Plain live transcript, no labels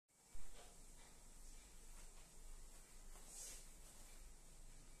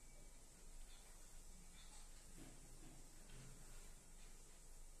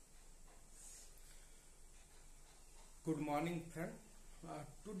morning, friend.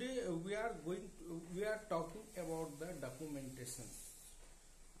 Today we are talking about the documentation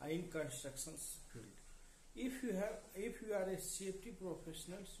in constructions field. If you are a safety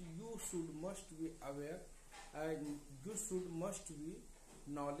professional, you should must be aware and you should must be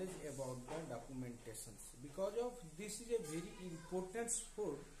knowledge about the documentations, because of this is a very important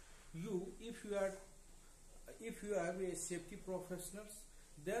for you. If you are a safety professionals,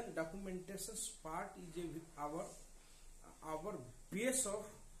 then documentations part is our base of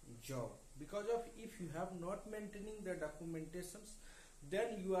job, because of if you have not maintaining the documentations,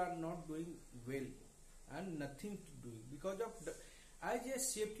 then you are not doing well and nothing to do, because of as a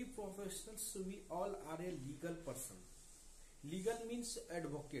safety professionals we all are a legal person. Legal means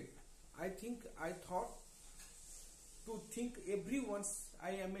advocate. I thought to think everyone's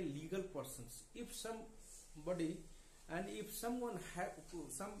I am a legal person. If somebody and if someone have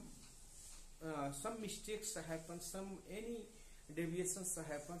some mistakes happen, some any deviations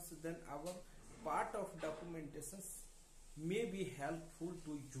happens, then our part of documentations may be helpful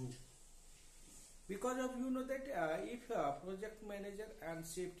to you, because of that if project manager and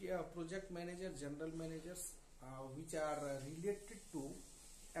safety project manager, general managers which are related to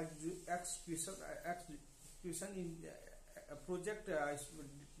execution in project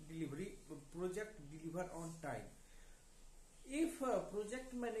delivery, project deliver on time. If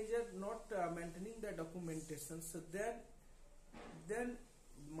project manager not maintaining the documentation, so then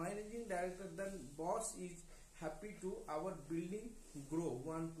managing director, then boss is happy to our building grow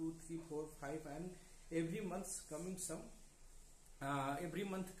 1 2 3 4 5, and every month coming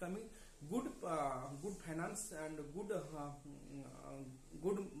good finance and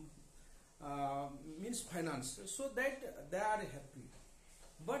good means finance, so that they are happy.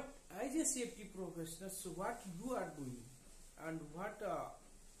 But as a safety professional, so what you are doing and what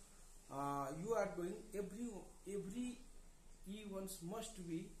you are doing, every events must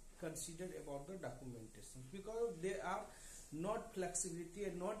be considered about the documentation, because they are not flexibility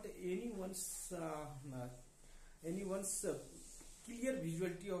and not anyone's clear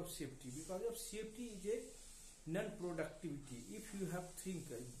visuality of safety, because of safety is a non-productivity. If you have think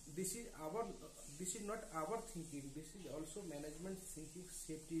this is not our thinking, this is also management thinking.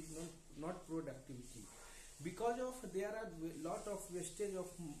 Safety is not productivity, because of there are lot of wastage of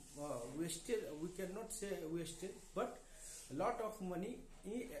wastage, we cannot say wastage, but a lot of money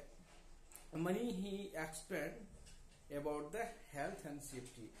he expend about the health and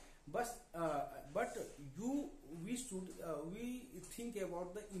safety. But we think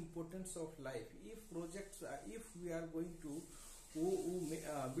about the importance of life. If projects, if we are going to build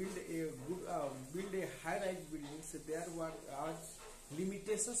a high-rise building, so there are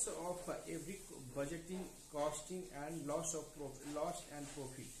limitations of every budgeting, costing, and loss and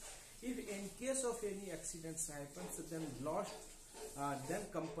profit. If in case of any accidents happens, then then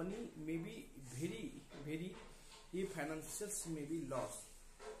company may be very financials may be lost.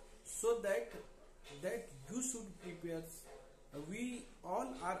 So that you should prepare. We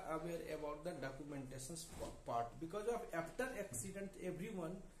all are aware about the documentation part, because of after accident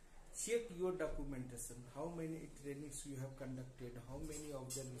everyone check your documentation, how many trainings you have conducted, how many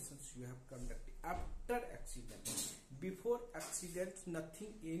observations you have conducted after accident. Before accident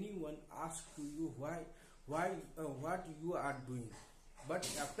nothing anyone asks to you why what you are doing, but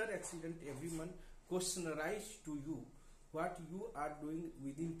after accident everyone questionerize to you what you are doing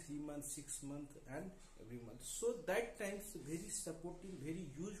within 3 months, 6 months, and every month. So that times very supporting,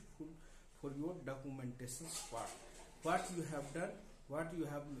 very useful for your documentation part. What you have done, what you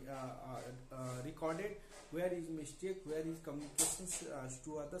have recorded, where is mistake, where is communications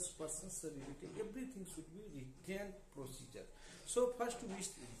to other persons related, everything should be written procedure. So first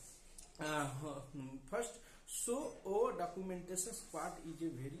documentation part is a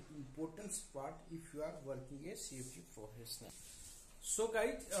very important part if you are working a safety professional. So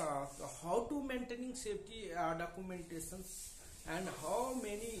guys, how to maintaining safety documentations, and how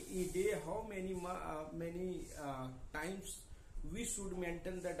many times we should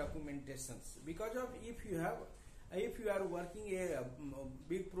maintain the documentations, because of if you are working a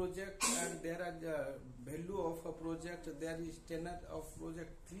big project and there are the value of a project, there is tenure of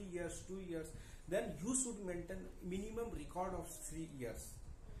project 3 years, 2 years, then you should maintain minimum record of 3 years.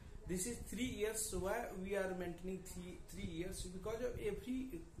 This is 3 years. So why we are maintaining 3 years? Because of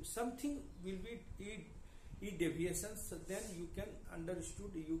every something will be deviations, then you can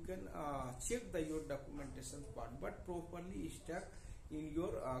understood, you can check your documentation part, but properly stuck in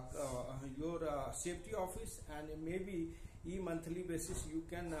your safety office, and maybe monthly basis you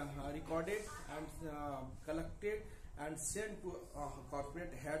can record it and collect it and send to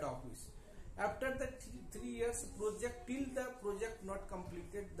corporate head office. After the 3 years project, till the project not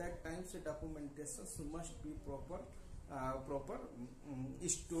completed, that times the documentations must be proper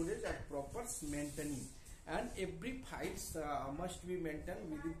storage and proper maintaining, and every files must be maintained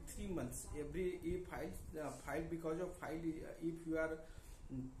within 3 months. Every file, because of file, if you are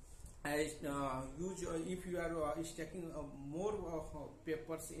if you are stacking more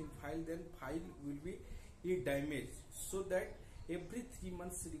papers in file, then file will be damaged. So that every 3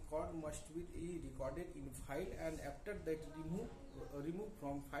 months record must be recorded in file, and after that remove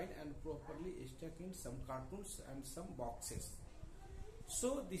from file and properly stack in some cartons and some boxes.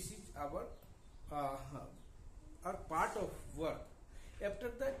 So this is our part of work. After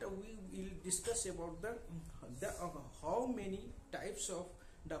that we will discuss about the how many types of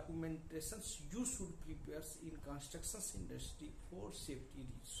documentations you should prepare in constructions industry for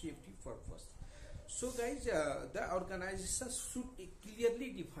safety purpose. So guys, the organizations should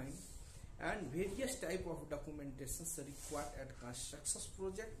clearly define and various type of documentations required at constructions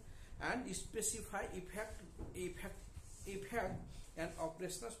project, and specify effect and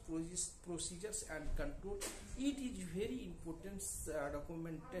operational procedures and control. It is very important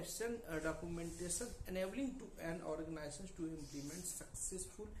documentation enabling to an organization to implement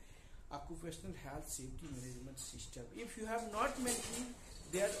successful occupational health safety management system. If you have not maintained,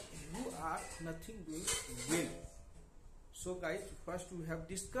 there you are nothing doing well. So guys, first we have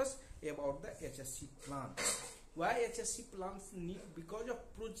discussed about the HSE plan. Why HSE plans need? Because of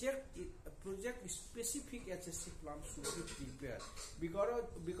project specific HSE plans should be prepared.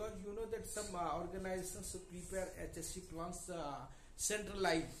 Because you know that some organizations prepare HSE plans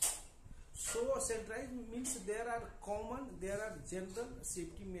centralized. So centralized means there are general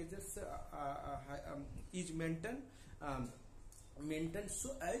safety measures is maintained.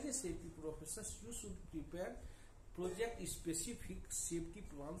 So as a safety professional, you should prepare project specific safety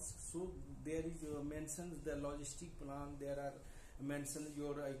plans. So there is mentioned the logistic plan, there are mentioned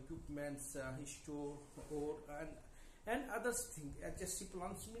your equipments, store, or and other things. HSE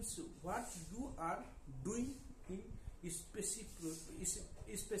plans means what you are doing in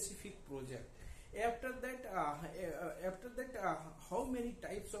specific project. After that how many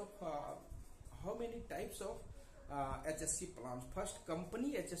types of HSE plans? First,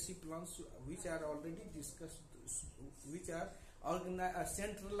 company HSE plans, which are already discussed, which are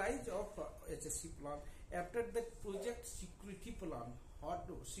centralized of HSE plan. After that, project security plan. What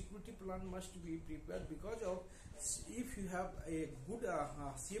security plan must be prepared? Because of if you have a good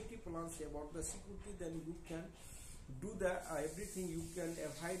safety plans about the security, then you can do the everything. You can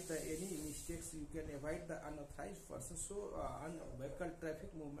avoid any mistakes. You can avoid the unauthorized person. So vehicle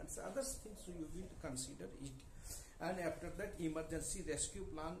traffic movements, other things you will consider it. And after that, emergency rescue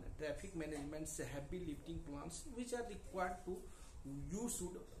plan, traffic management, heavy lifting plans, which are required to you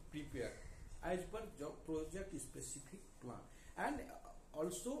should prepare as per job project specific plan. And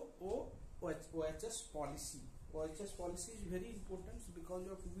also OHS policy. OHS policy is very important because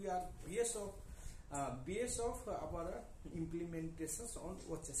of we are base of our implementations on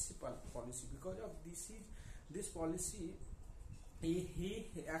HSE policy. Because of this policy, he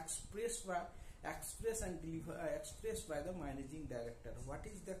expressed by the managing director. What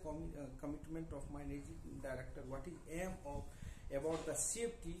is the commitment of managing director? What is aim of about the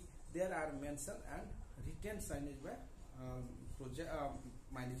safety? There are mentioned and written signage by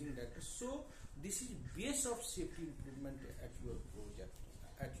managing director. So this is base of safety improvement at your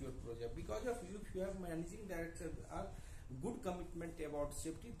project. Because of if you have managing director are good commitment about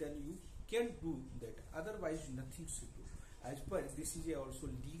safety, then you can do that. Otherwise, nothing should do. As per this is also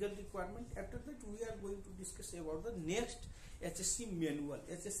legal requirement. After that, we are going to discuss about the next HSE manual.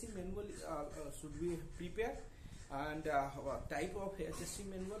 HSE manual should be prepared, and type of HSE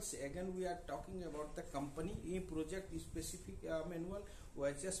manuals. Again, we are talking about the company project specific manual,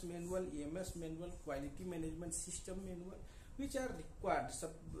 OHS manual, EMS manual, quality management system manual, which are required.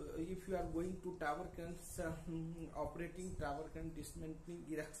 If you are going to tower cranes, operating tower crane, dismantling,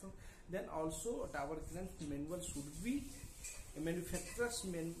 erection, then also tower cranes manual should be. A manufacturer's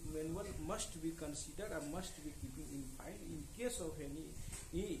manual must be considered and must be keeping in file. In case of any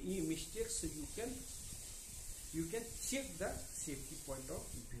mistakes, you can check the safety point of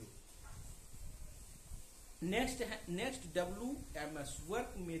view. Next WMS,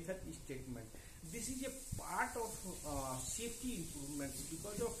 work method statement. This is a part of safety improvements.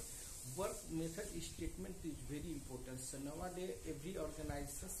 Because of work method statement is very important. So nowadays every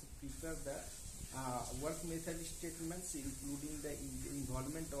organization prepare the work method statements, including the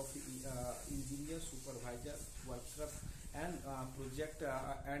involvement of engineer, supervisor, worker, and project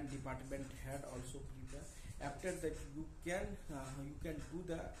and department head also prepare. After that, you can do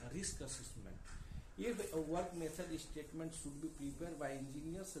the risk assessment. If a work method statement should be prepared by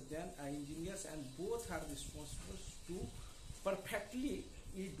engineers, then engineers and both are responsible to perfectly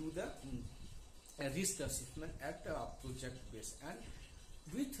do the risk assessment at project base, and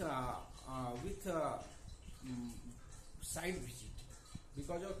with site visit.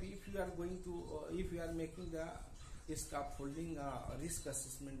 Because of, if you are going to if you are making the scaffolding risk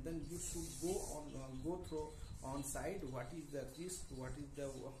assessment, then you should go through on site what is the risk, what is the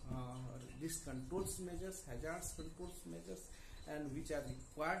risk controls measures, hazards controls measures, and which are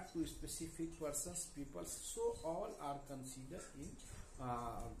required to specific persons, people. So all are considered in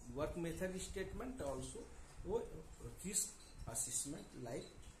work method statement. Also risk assessment like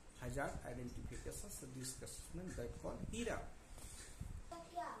hazard identifications, risk assessment, that called HIRA.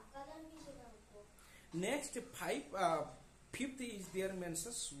 Next, fifth is there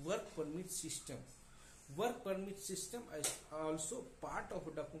mentions work permit system. Work permit system is also part of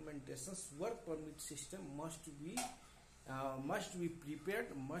documentations. Work permit system must be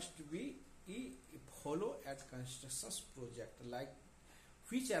prepared, must be follow at construction project, like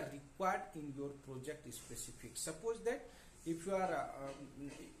which are required in your project specific. Suppose that if you are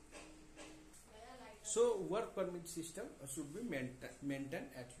so work permit system should be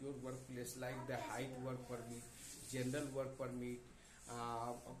maintained at your workplace, like the height work permit, general work permit,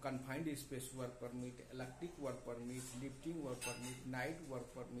 confined space work permit, electric work permit, lifting work permit, night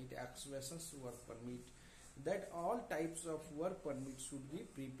work permit, excavations work permit. That all types of work permit should be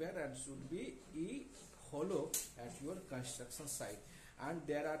prepared and should be follow at your construction site. And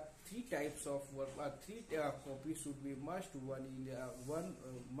there are three types of work. Three copies should be must. One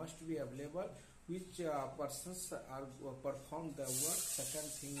must be available, which persons are perform the work. Second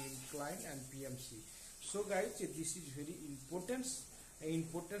thing, incline and PMC. So guys, this is very important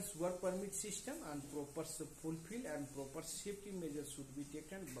work permit system, and proper fulfill and proper safety measures should be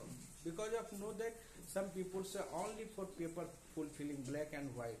taken, because of know that some people say only for paper fulfilling black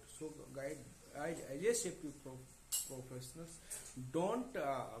and white. So guys, as a safety professionals, don't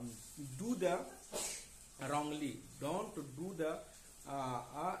do the wrongly, don't do the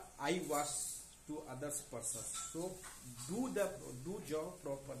eye wash to others persons. So do job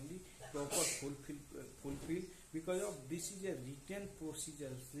properly, proper fulfill, because of this is a written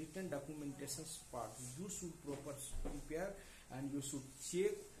procedure, written documentation part. You should proper prepare and you should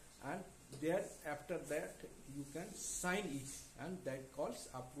check, and there after that you can sign it, and that calls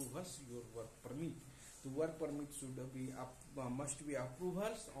approvals your work permit. The work permit should be must be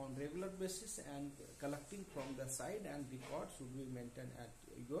approvals on regular basis, and collecting from the side, and record should be maintained at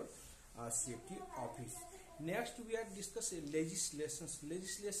your safety office. Next, we are discussing legislations.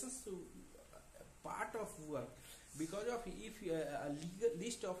 Legislations part of work, because of if a legal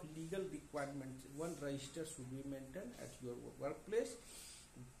list of legal requirements, one register should be maintained at your workplace.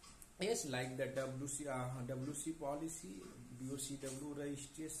 Yes, like the WC policy, BOCW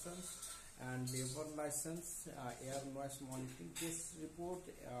registrations, and labor license, air noise monitoring test report,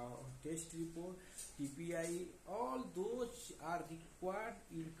 TPI, all those are required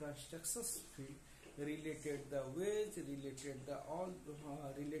in construction field. Related the wage, related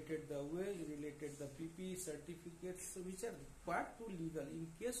the PP certificates, which are required to legal. In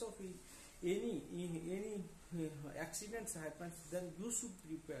case of any accidents happens, then you should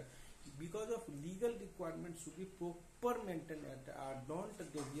prepare, because of legal requirements should be proper maintained at don't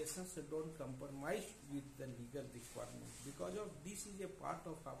deviations, don't compromise with the legal requirement. Because of this is a part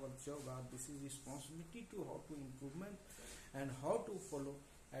of our job, this is responsibility to how to improvement and how to follow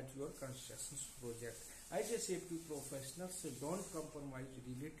at your construction project. As a safety professionals, don't compromise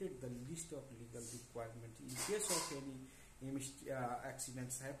related the list of legal requirements. In case of any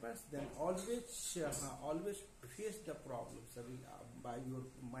accidents happens, then always face the problems by your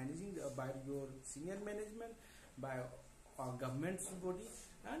managing, by your senior management, by government's body,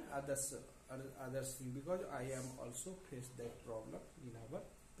 and others thing, because I am also faced that problem in our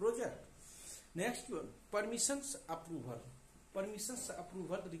project. Next one, permissions approval. Permissions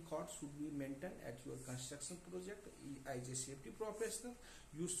approval record should be maintained at your construction project. As a safety professional,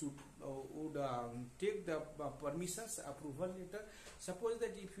 you should take the permissions approval letter. Suppose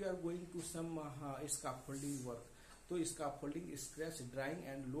that if you are going to some scaffolding work, so scaffolding scratch, drying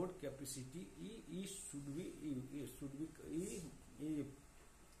and load capacity should be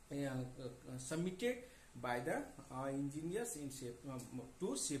submitted by the engineers in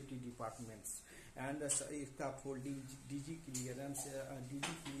to safety departments. And scaffolding, DG clearance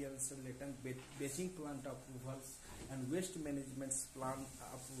letter, batching plant approvals, and waste management plan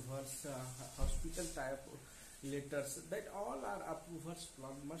approvals, hospital type letters, that all are approvals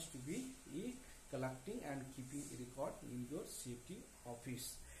plan must be collecting and keeping record in your safety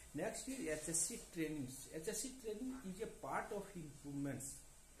office. Next is HSE trainings. HSE training is a part of improvements.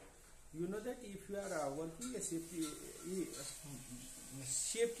 You know that if you are working a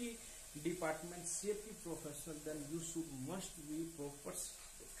safety department, safety professional, then you should must be proper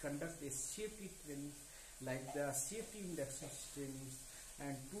conduct a safety training like the safety induction trainings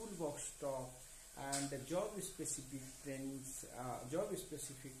and toolbox talk and the job specific trainings,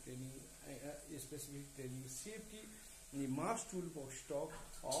 specific training, safety, the mass toolbox talk,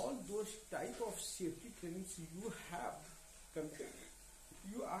 all those type of safety trainings you have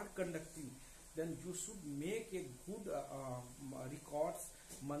you are conducting, then you should make a good records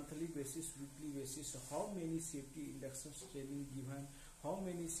monthly basis, weekly basis, how many safety induction training given, how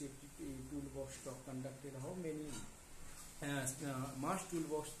many safety toolbox talk conducted, how many mass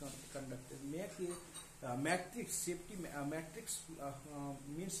toolbox conducted. Make a matrix, safety matrix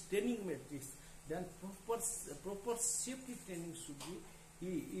means training matrix. Then proper safety training should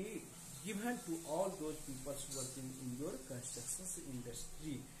be given to all those people working in your construction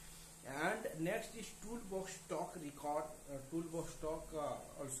industry. And next is toolbox talk record. Toolbox talk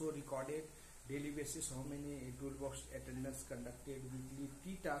also recorded daily basis, how many toolbox attendance conducted, weekly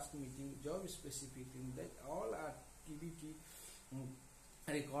T-task meeting, job specific, that all activity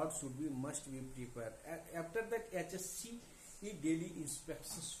records should be must be prepared. After that, HSE daily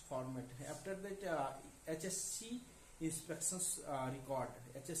inspections format. After that, HSE inspections record.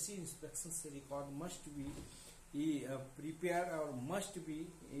 HSE inspections record must be prepare or must be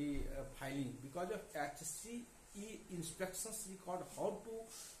filing, because of HSE inspections record. How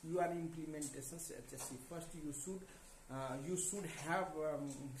to your implementations HSE? First, you should have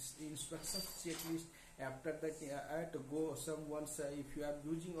inspections checklist. After that, to go someone's if you are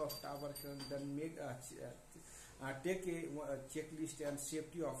using of tower crane, then make take a checklist, and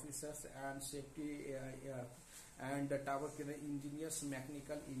safety officers and safety and the tower crane engineers,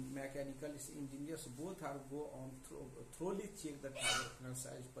 mechanical engineers, both are go on thoroughly check the tower crane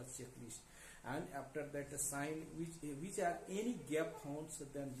size per checklist, and after that sign which are any gap found, so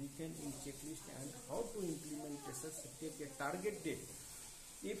then we can in checklist, and how to implement this, take a target date.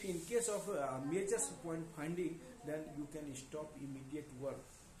 If in case of major point finding, then you can stop immediate work.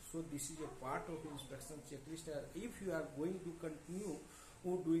 So this is a part of inspection checklist. If you are going to continue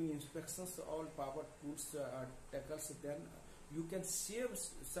doing inspections, all power tools tackles, then you can save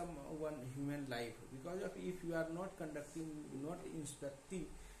someone human life, because of if you are not inspecting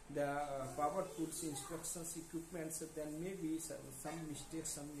the power tools inspections equipments, then maybe some mistakes,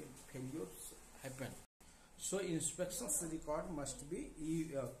 some failures happen. So inspections record must be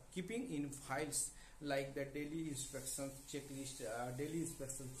keeping in files like the daily inspection checklist, weekly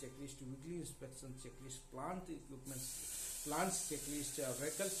inspection checklist, plant checklist,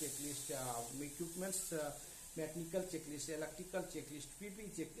 vehicle checklist, equipments, mechanical checklist, electrical checklist,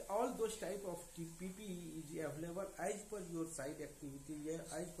 PPE checklist. All those type of PPE is available as per your site activity,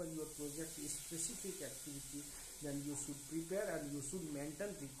 as per your project specific activity. Then you should prepare and you should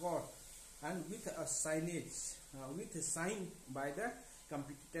maintain record, and with a signage, with a sign by the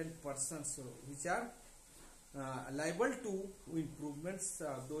competent persons, which are liable to improvements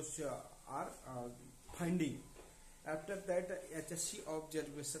those are finding. After that, HSE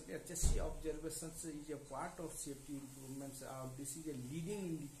observation. HSE observations is a part of safety improvements. This is a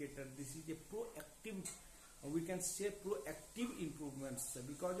leading indicator. This is a proactive, we can say proactive improvements,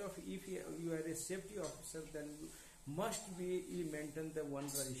 because of if you are a safety officer, then you must be maintain the one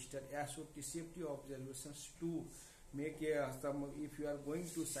register SOT safety observations to make some. If you are going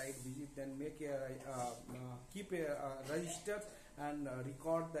to site visit, then make keep a register and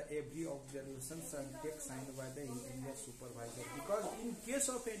record the every observations and take signed by the engineer supervisor, because in case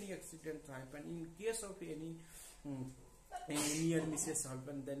of any accident happen, in case of any near misses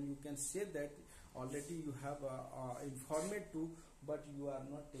happen, then you can say that already you have informed to, but you are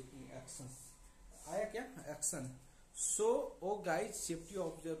not taking actions. Action. So, guys, safety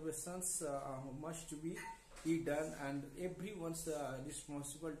observations must be done, and everyone's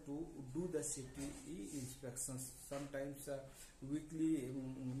responsible to do the safety inspections. Sometimes weekly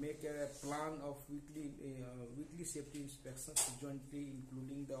make a plan of weekly safety inspections jointly,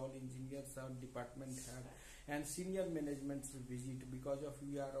 including the all engineers, department head, and senior management visit, because of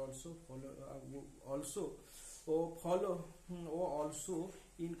we are also also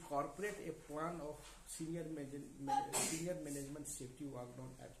incorporate a plan of senior management safety work done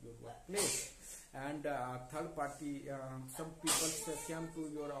at your workplace. And third party, some people came to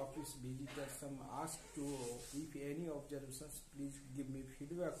your office visitor, some ask to if any observations, please give me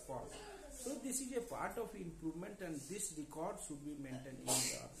feedback for. So this is a part of improvement, and this record should be maintained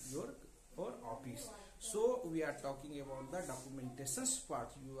in your or office. So we are talking about the documentation part.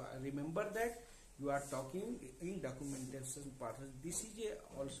 You remember that you are talking in documentation part. This is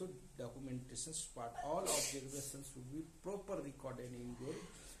also documentation part. All observations should be proper recorded in your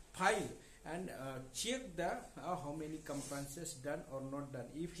file, and check the how many compliances done or not done.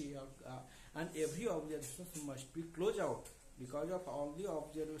 If you have, and every observation must be closed out, because of only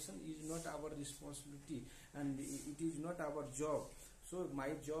observation is not our responsibility and it is not our job. So my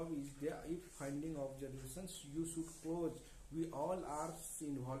job is there. If finding observations, you should close. We all are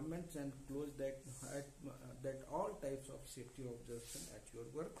involvement and close that all types of safety observation at your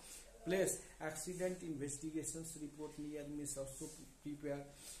work place. Accident investigations report near miss also prepare.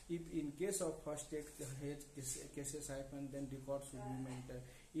 If in case of first aid cases happen, then records should be maintained.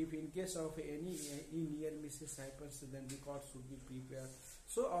 If in case of any near misses happens, then records should be prepared.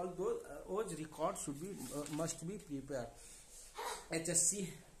 So all those records should be must be prepared. HSE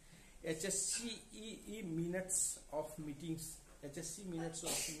minutes of meetings. HSE minutes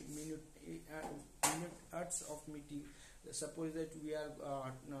of meeting. Suppose that we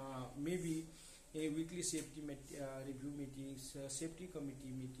are maybe a weekly safety review meetings, safety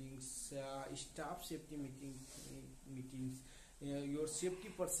committee meetings, staff safety meetings, your safety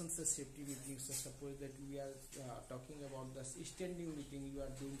persons safety meetings. Suppose that we are talking about the standing meeting, you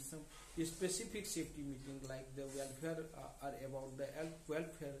are doing some specific safety meeting like the welfare or about the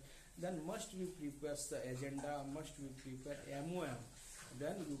welfare, then must be prepare the agenda, must be prepare MOM.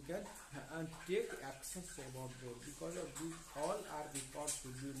 Then you can take actions about those. Because of this, all our records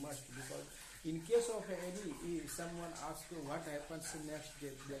should be must. Because in case of any someone asks what happens next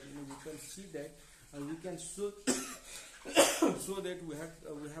day, then we can see that we can show so that we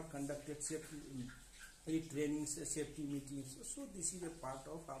have conducted safety trainings, safety meetings. So this is a part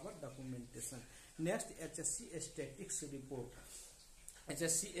of our documentation. Next, HSE statistics report.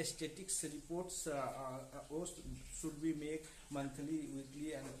 HSE statistics reports should be made monthly,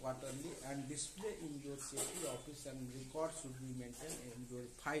 weekly and quarterly and display in your safety office, and records should be maintained in your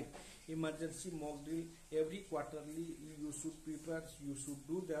file. Emergency mock drill every quarterly you should prepare. You should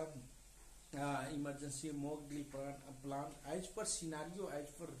do the emergency mock drill plan as per scenario,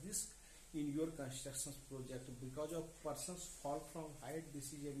 as per risk in your construction project. Because of persons fall from height,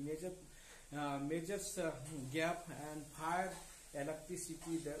 this is a major gap, and fire,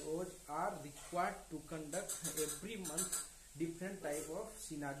 electricity, those are required to conduct every month. Different type of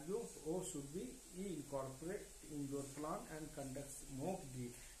scenario or should be incorporated in your plan and conduct mock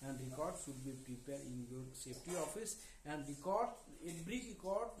drill, and record should be prepared in your safety office, and every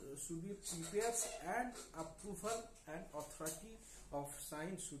record should be prepared, and approval and authority of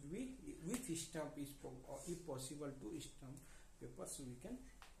sign should be with stamp, if possible to stamp paper, so we can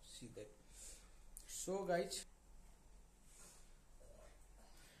see that. So guys,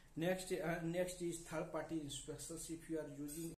 next is third party inspections. If you are using